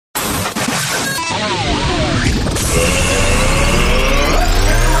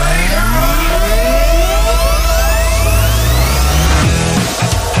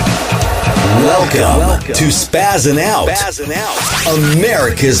Welcome to Spazzing Out,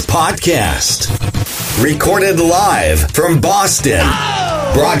 America's podcast. Recorded live from Boston,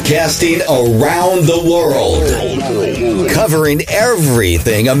 broadcasting around the world, covering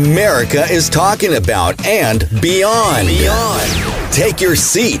everything America is talking about and beyond. Take your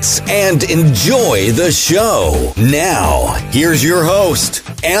seats and enjoy the show. Now, here's your host,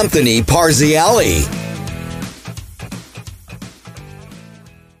 Anthony Parziale.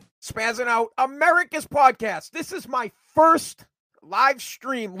 Spazzing Out, America's podcast. This is my first live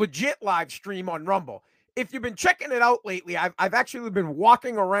stream, legit live stream on Rumble. If you've been checking it out lately, I've actually been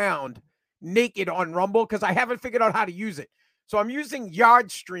walking around naked on Rumble because I haven't figured out how to use it. So I'm using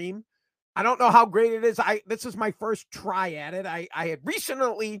Yardstream. I don't know how great it is. This is my first try at it. I had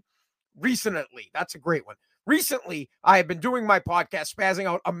recently, that's a great one. Recently, I have been doing my podcast, Spazzing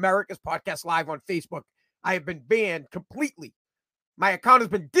Out, America's podcast, live on Facebook. I have been banned completely. My account has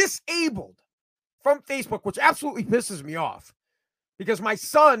been disabled from Facebook, which absolutely pisses me off because my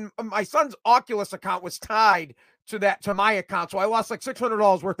son's Oculus account was tied to my account. So I lost like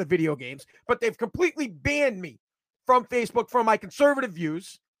 $600 worth of video games, but they've completely banned me from Facebook for my conservative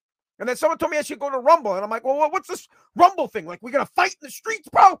views. And then someone told me I should go to Rumble. And I'm like, well, what's this Rumble thing? Like, we're going to fight in the streets,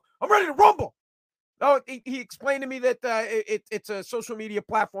 bro? I'm ready to Rumble. Oh, he explained to me that it's a social media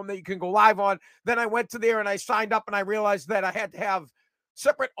platform that you can go live on. Then I went to there and I signed up and I realized that I had to have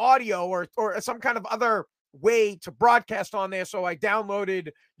separate audio or some kind of other way to broadcast on there. So I downloaded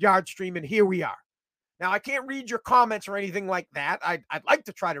Yardstream and here we are. Now, I can't read your comments or anything like that. I'd like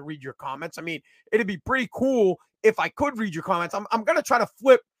to try to read your comments. I mean, it'd be pretty cool if I could read your comments. I'm going to try to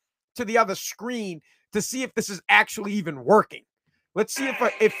flip to the other screen to see if this is actually even working. Let's see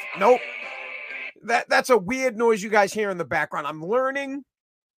if nope. That's a weird noise you guys hear in the background. I'm learning,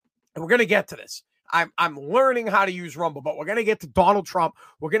 and we're going to get to this. I'm learning how to use Rumble, but we're going to get to Donald Trump.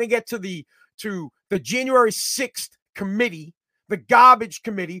 We're going to get to the January 6th committee, the garbage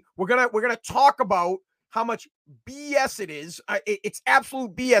committee. We're going to talk about how much BS it is. It's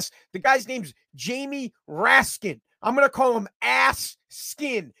absolute BS. The guy's name's Jamie Raskin. I'm going to call him Ass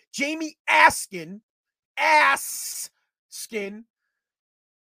Skin. Jamie Askin, Ass Skin,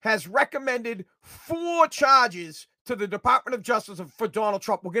 has recommended 4 charges to the Department of Justice for Donald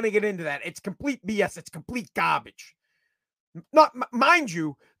Trump. We're going to get into that. It's complete BS. It's complete garbage. Not mind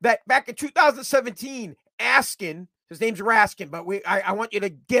you that back in 2017, Askin, his name's Raskin, but I want you to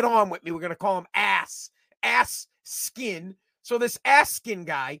get on with me. We're going to call him Ass Skin. So this Ass Skin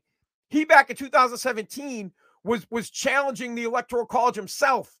guy, he back in 2017 was challenging the Electoral College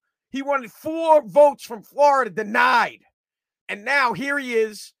himself. He wanted 4 votes from Florida denied. And now here he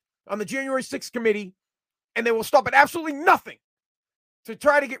is on the January 6th committee, and they will stop at absolutely nothing to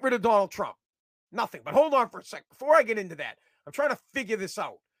try to get rid of Donald Trump. Nothing. But hold on for a second. Before I get into that, I'm trying to figure this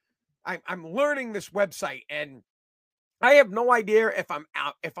out. I'm learning this website, and I have no idea if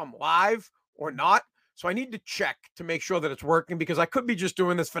I'm live or not. So I need to check to make sure that it's working because I could be just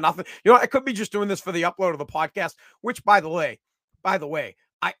doing this for nothing. You know, I could be just doing this for the upload of the podcast, which by the way,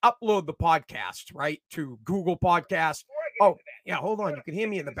 I upload the podcast, right, to Google Podcasts. Oh, yeah, hold on. You can hear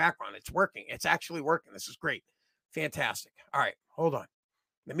me in the background. It's working. It's actually working. This is great. Fantastic. All right, hold on.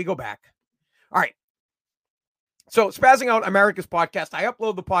 Let me go back. All right. So Spazzing Out, America's podcast. I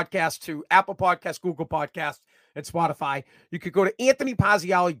upload the podcast to Apple Podcasts, Google Podcasts, and Spotify. You could go to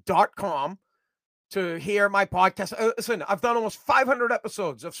anthonyparziale.com to hear my podcast. Listen, I've done almost 500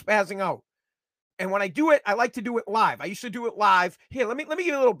 episodes of Spazzing Out. And when I do it, I like to do it live. I used to do it live. Here, let me give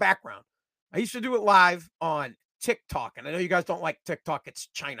you a little background. I used to do it live on TikTok. And I know you guys don't like TikTok. It's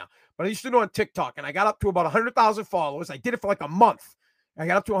China. But I used to do it on TikTok. And I got up to about 100,000 followers. I did it for like a month. I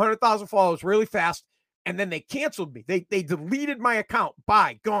got up to 100,000 followers really fast. And then they canceled me. They deleted my account.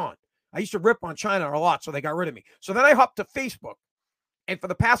 Bye, gone. I used to rip on China a lot, so they got rid of me. So then I hopped to Facebook. And for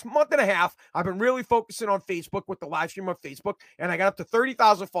the past month and a half, I've been really focusing on Facebook with the live stream on Facebook. And I got up to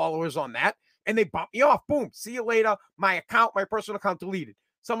 30,000 followers on that. And they bumped me off. Boom. See you later. My account, my personal account deleted.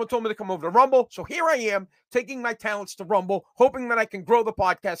 Someone told me to come over to Rumble. So here I am taking my talents to Rumble, hoping that I can grow the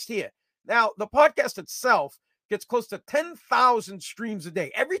podcast here. Now, the podcast itself gets close to 10,000 streams a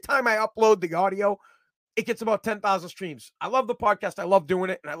day. Every time I upload the audio, it gets about 10,000 streams. I love the podcast. I love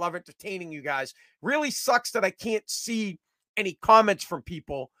doing it. And I love entertaining you guys. Really sucks that I can't see any comments from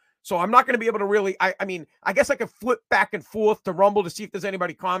people. So I'm not going to be able to really, I mean, I guess I could flip back and forth to Rumble to see if there's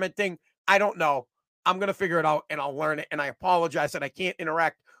anybody commenting. I don't know. I'm going to figure it out and I'll learn it. And I apologize that I can't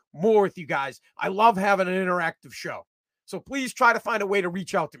interact more with you guys. I love having an interactive show. So please try to find a way to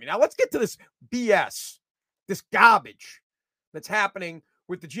reach out to me. Now let's get to this BS this garbage that's happening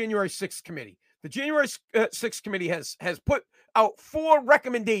with the January 6th committee. The January 6th committee has put out 4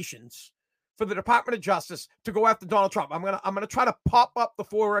 recommendations for the Department of Justice to go after Donald Trump. I'm gonna try to pop up the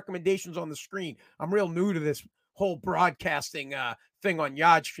 4 recommendations on the screen. I'm real new to this whole broadcasting thing on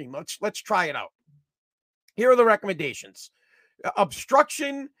Yardstream. Let's try it out. Here are the recommendations.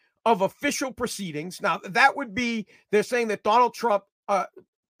 Obstruction of official proceedings. Now, that would be, they're saying that Donald Trump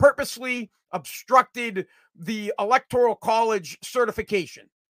purposely obstructed the Electoral College certification.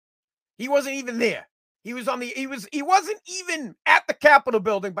 He wasn't even there. He wasn't even at the Capitol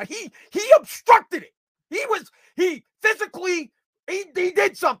building, but he obstructed it. He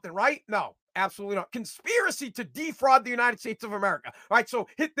did something, right? No, absolutely not. Conspiracy to defraud the United States of America. All right, so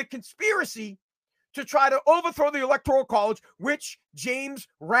hit the conspiracy to try to overthrow the Electoral College, which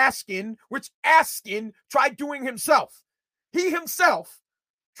Askin tried doing himself. He himself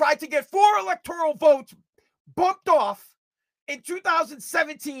tried to get 4 electoral votes bumped off in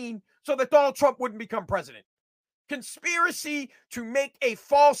 2017 so that Donald Trump wouldn't become president. Conspiracy to make a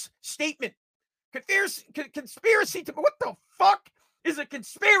false statement. Conspiracy to, what the fuck is a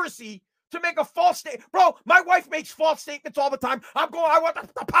conspiracy to make a false statement? Bro, my wife makes false statements all the time. I want the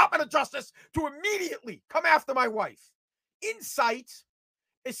Department of Justice to immediately come after my wife. Incite,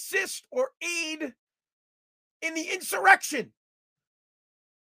 assist, or aid in the insurrection.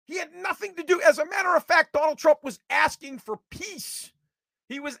 He had nothing to do. As a matter of fact, Donald Trump was asking for peace.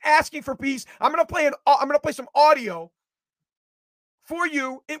 He was asking for peace. I'm gonna play some audio for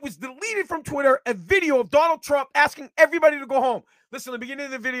you. It was deleted from Twitter, a video of Donald Trump asking everybody to go home. Listen, the beginning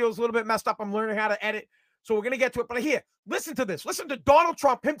of the video is a little bit messed up. I'm learning how to edit, so we're gonna get to it. But here, listen to this. Listen to Donald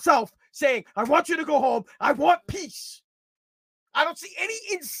Trump himself saying, "I want you to go home. I want peace." I don't see any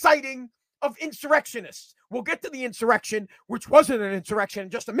inciting of insurrectionists. We'll get to the insurrection, which wasn't an insurrection, in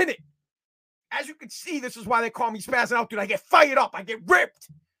just a minute. As you can see, this is why they call me spazzing out, dude. I get fired up. I get ripped.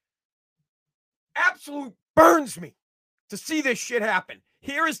 Absolute burns me to see this shit happen.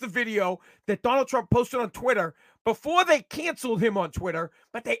 Here is the video that Donald Trump posted on Twitter before they canceled him on Twitter,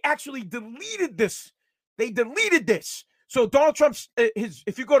 but they actually deleted this. They deleted this. So Donald Trump's,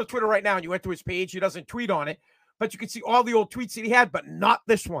 if you go to Twitter right now and you went to his page, he doesn't tweet on it, but you can see all the old tweets that he had, but not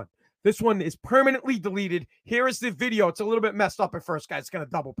this one. This one is permanently deleted. Here is the video. It's a little bit messed up at first, guys. It's going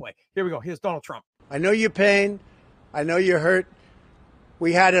to double play. Here we go. Here's Donald Trump. I know your pain. I know you're hurt.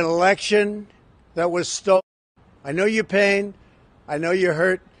 We had an election that was stolen. I know your pain. I know you're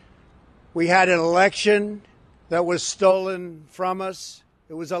hurt. We had an election that was stolen from us.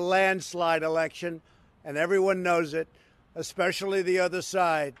 It was a landslide election, and everyone knows it, especially the other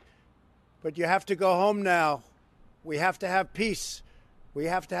side. But you have to go home now. We have to have peace. We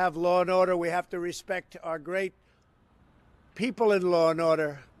have to have law and order. We have to respect our great people in law and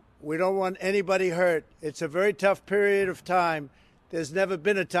order. We don't want anybody hurt. It's a very tough period of time. There's never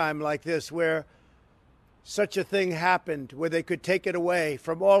been a time like this where such a thing happened, where they could take it away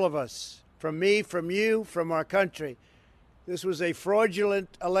from all of us, from me, from you, from our country. This was a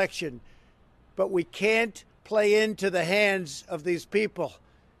fraudulent election, but we can't play into the hands of these people.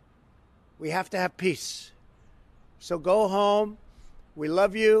 We have to have peace. So go home. We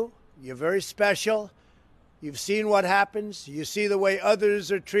love you. You're very special. You've seen what happens. You see the way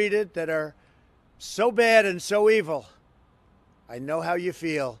others are treated that are so bad and so evil. I know how you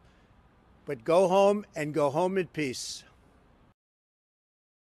feel. But go home and go home in peace.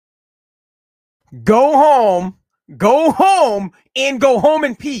 Go home, and go home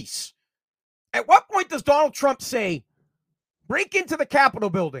in peace. At what point does Donald Trump say, break into the Capitol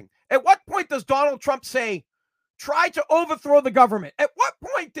building? At what point does Donald Trump say, try to overthrow the government? At what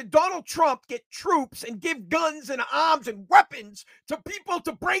point did Donald Trump get troops and give guns and arms and weapons to people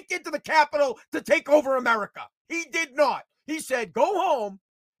to break into the Capitol to take over America? He did not. He said, go home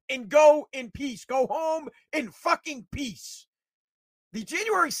and go in peace. Go home in fucking peace. The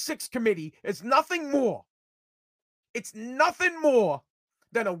January 6th committee is nothing more. It's nothing more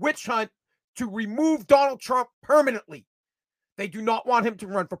than a witch hunt to remove Donald Trump permanently. They do not want him to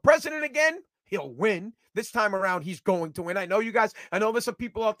run for president again. He'll win. This time around, he's going to win. I know you guys, I know there's some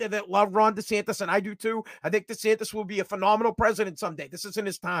people out there that love Ron DeSantis, and I do too. I think DeSantis will be a phenomenal president someday. This isn't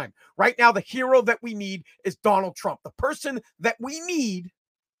his time. Right now, the hero that we need is Donald Trump. The person that we need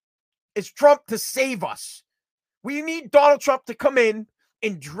is Trump to save us. We need Donald Trump to come in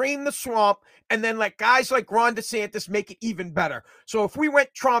and drain the swamp and then let guys like Ron DeSantis make it even better. So if we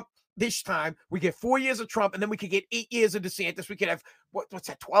went Trump this time, we get 4 years of Trump, and then we could get 8 years of DeSantis. We could have, what's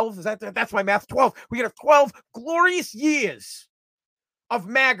that, 12? That's my math, 12. We could have 12 glorious years of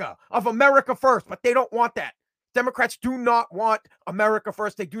MAGA, of America first, but they don't want that. Democrats do not want America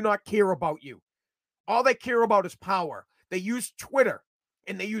first. They do not care about you. All they care about is power. They use Twitter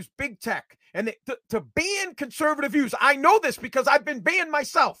and they use big tech and to ban conservative views. I know this because I've been banned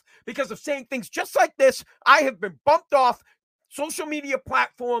myself because of saying things just like this. I have been bumped off social media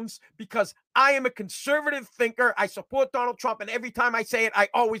platforms because I am a conservative thinker. I support Donald Trump, and every time I say it, I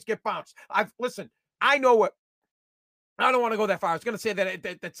always get bounced. Listen, I know what. I don't want to go that far. I was going to say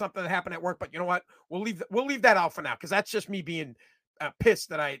that's something that happened at work, but you know what? We'll leave that out for now because that's just me being pissed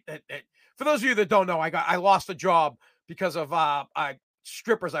that for those of you that don't know, I lost a job because of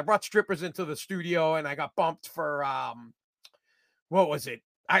strippers. I brought strippers into the studio and I got bumped for what was it?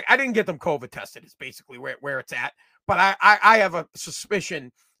 I didn't get them COVID tested. It's basically where it's at. But I have a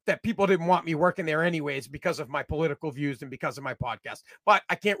suspicion that people didn't want me working there anyways because of my political views and because of my podcast. But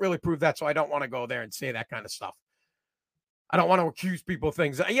I can't really prove that, so I don't want to go there and say that kind of stuff. I don't want to accuse people of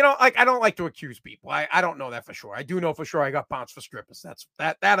things. I don't like to accuse people. I don't know that for sure. I do know for sure I got bounced for strippers.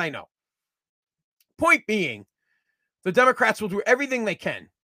 That I know. Point being, the Democrats will do everything they can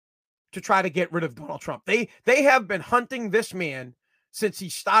to try to get rid of Donald Trump. They have been hunting this man since he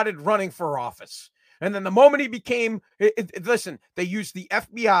started running for office. And then the moment he became, listen, they used the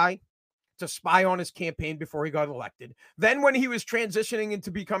FBI to spy on his campaign before he got elected. Then when he was transitioning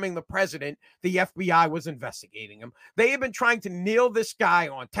into becoming the president, the FBI was investigating him. They have been trying to nail this guy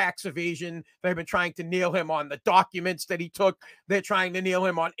on tax evasion. They've been trying to nail him on the documents that he took. They're trying to nail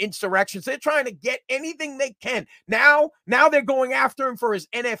him on insurrections. They're trying to get anything they can. Now they're going after him for his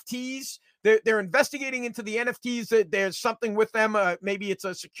NFTs. They're investigating into the NFTs. There's something with them. Maybe it's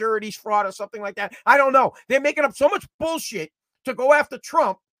a securities fraud or something like that. I don't know. They're making up so much bullshit to go after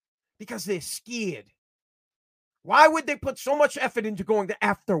Trump because they're scared. Why would they put so much effort into going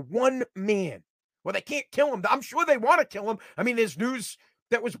after one man? Well, they can't kill him. I'm sure they want to kill him. I mean, there's news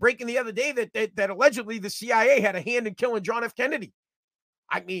that was breaking the other day that allegedly the CIA had a hand in killing John F. Kennedy.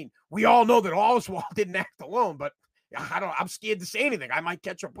 I mean, we all know that Oswald didn't act alone, but I'm scared to say anything. I might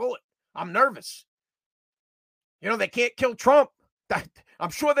catch a bullet. I'm nervous. They can't kill Trump.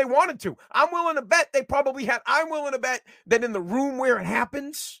 I'm sure they wanted to. I'm willing to bet they probably had. I'm willing to bet that in the room where it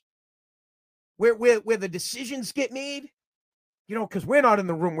happens, where the decisions get made, because we're not in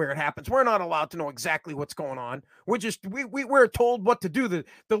the room where it happens. We're not allowed to know exactly what's going on. We're told what to do. The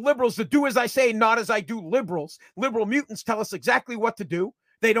liberals that do as I say, not as I do. Liberal mutants tell us exactly what to do.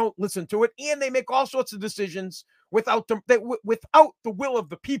 They don't listen to it, and they make all sorts of decisions without the will of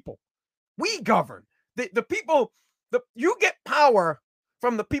the people. We govern. The people. You get power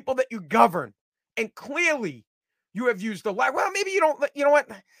from the people that you govern, and clearly you have used the well. Maybe you don't. You know what?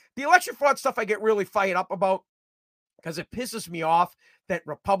 The election fraud stuff I get really fired up about because it pisses me off that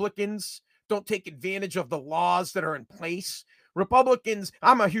Republicans don't take advantage of the laws that are in place. Republicans,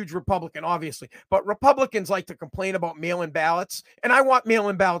 I'm a huge Republican, obviously, but Republicans like to complain about mail-in ballots, and I want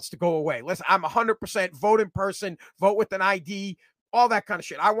mail-in ballots to go away. Listen, I'm 100% vote in person, vote with an ID, all that kind of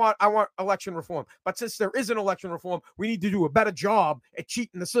shit. I want election reform. But since there isn't election reform, we need to do a better job at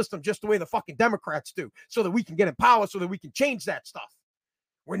cheating the system just the way the fucking Democrats do so that we can get in power, so that we can change that stuff.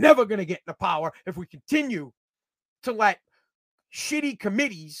 We're never going to get into power if we continue to let shitty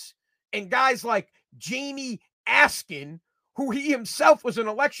committees and guys like Jamie Askin, who he himself was an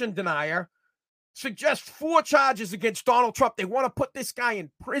election denier, suggest 4 charges against Donald Trump. They want to put this guy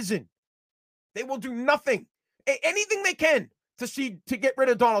in prison. They will do nothing, anything they can to get rid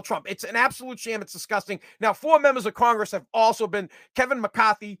of Donald Trump. It's an absolute shame. It's disgusting. Now, 4 members of Congress have also been, Kevin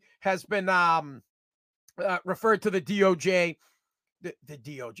McCarthy has been referred to the DOJ, the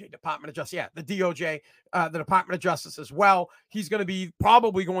DOJ, Department of Justice. Yeah, the DOJ, the Department of Justice as well. He's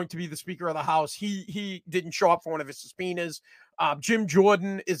probably going to be the Speaker of the House. He didn't show up for one of his subpoenas. Jim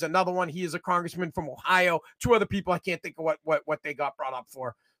Jordan is another one. He is a congressman from Ohio. 2 other people, I can't think of what they got brought up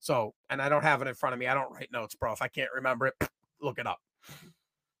for. So, and I don't have it in front of me. I don't write notes, bro. If I can't remember it, look it up.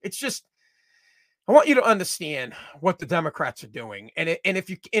 It's just, I want you to understand what the Democrats are doing. And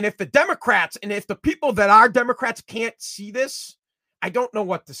if the Democrats, and if the people that are Democrats can't see this, I don't know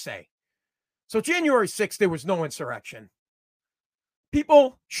what to say. So January 6th, there was no insurrection.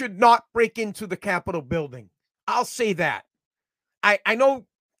 People should not break into the Capitol building. I'll say that. I know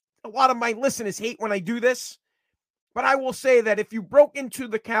a lot of my listeners hate when I do this, but I will say that if you broke into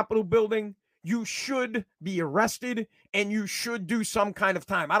the Capitol building, you should be arrested and you should do some kind of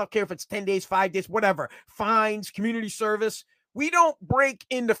time. I don't care if it's 10 days, 5 days, whatever. Fines, community service. We don't break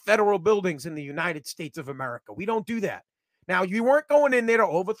into federal buildings in the United States of America. We don't do that. Now, you weren't going in there to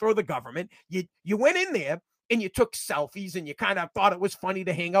overthrow the government. You went in there and you took selfies and you kind of thought it was funny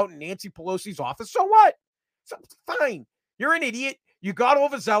to hang out in Nancy Pelosi's office. So what? So fine. You're an idiot. You got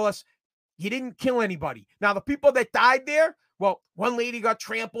overzealous. You didn't kill anybody. Now, the people that died there Well, one lady got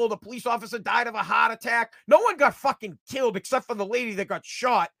trampled. A police officer died of a heart attack. No one got fucking killed except for the lady that got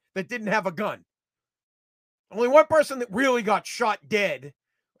shot that didn't have a gun. Only one person that really got shot dead,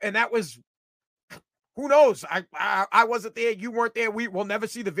 and that was, who knows? I wasn't there. You weren't there. We will never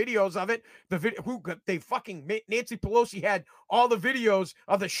see the videos of it. Nancy Pelosi had all the videos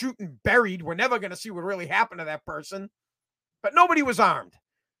of the shooting buried. We're never going to see what really happened to that person. But nobody was armed.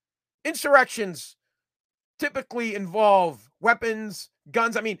 Insurrections typically involve weapons,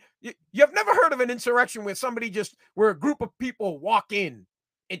 guns. I mean, you've never heard of an insurrection where a group of people walk in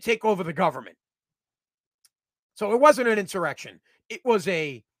and take over the government. So it wasn't an insurrection. It was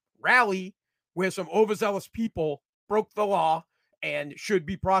a rally where some overzealous people broke the law and should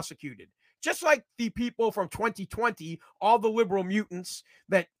be prosecuted. Just like the people from 2020, all the liberal mutants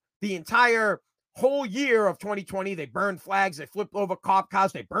that the entire whole year of 2020, they burned flags, they flipped over cop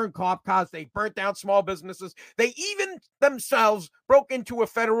cars, they burned cop cars, they burnt down small businesses. They even themselves broke into a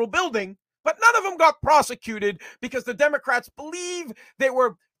federal building, but none of them got prosecuted because the Democrats believe they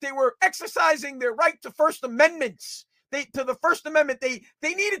were exercising their right to First Amendments. They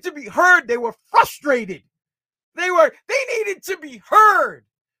needed to be heard. They were frustrated. They needed to be heard.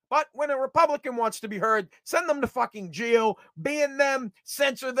 But when a Republican wants to be heard, send them to fucking jail, ban them,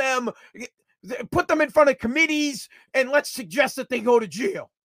 censor them, put them in front of committees, and let's suggest that they go to jail.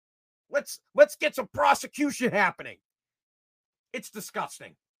 Let's get some prosecution happening. It's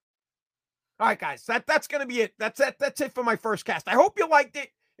disgusting. All right, guys, that's going to be it. That's it for my first cast. I hope you liked it.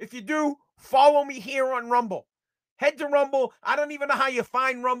 If you do, follow me here on Rumble. Head to Rumble. I don't even know how you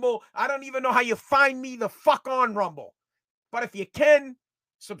find Rumble. I don't even know how you find me the fuck on Rumble. But if you can,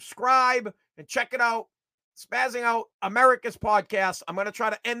 subscribe and check it out. Spazzing Out, America's Podcast. I'm going to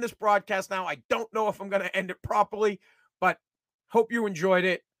try to end this broadcast now. I don't know if I'm going to end it properly, but hope you enjoyed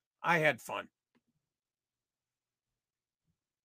it. I had fun.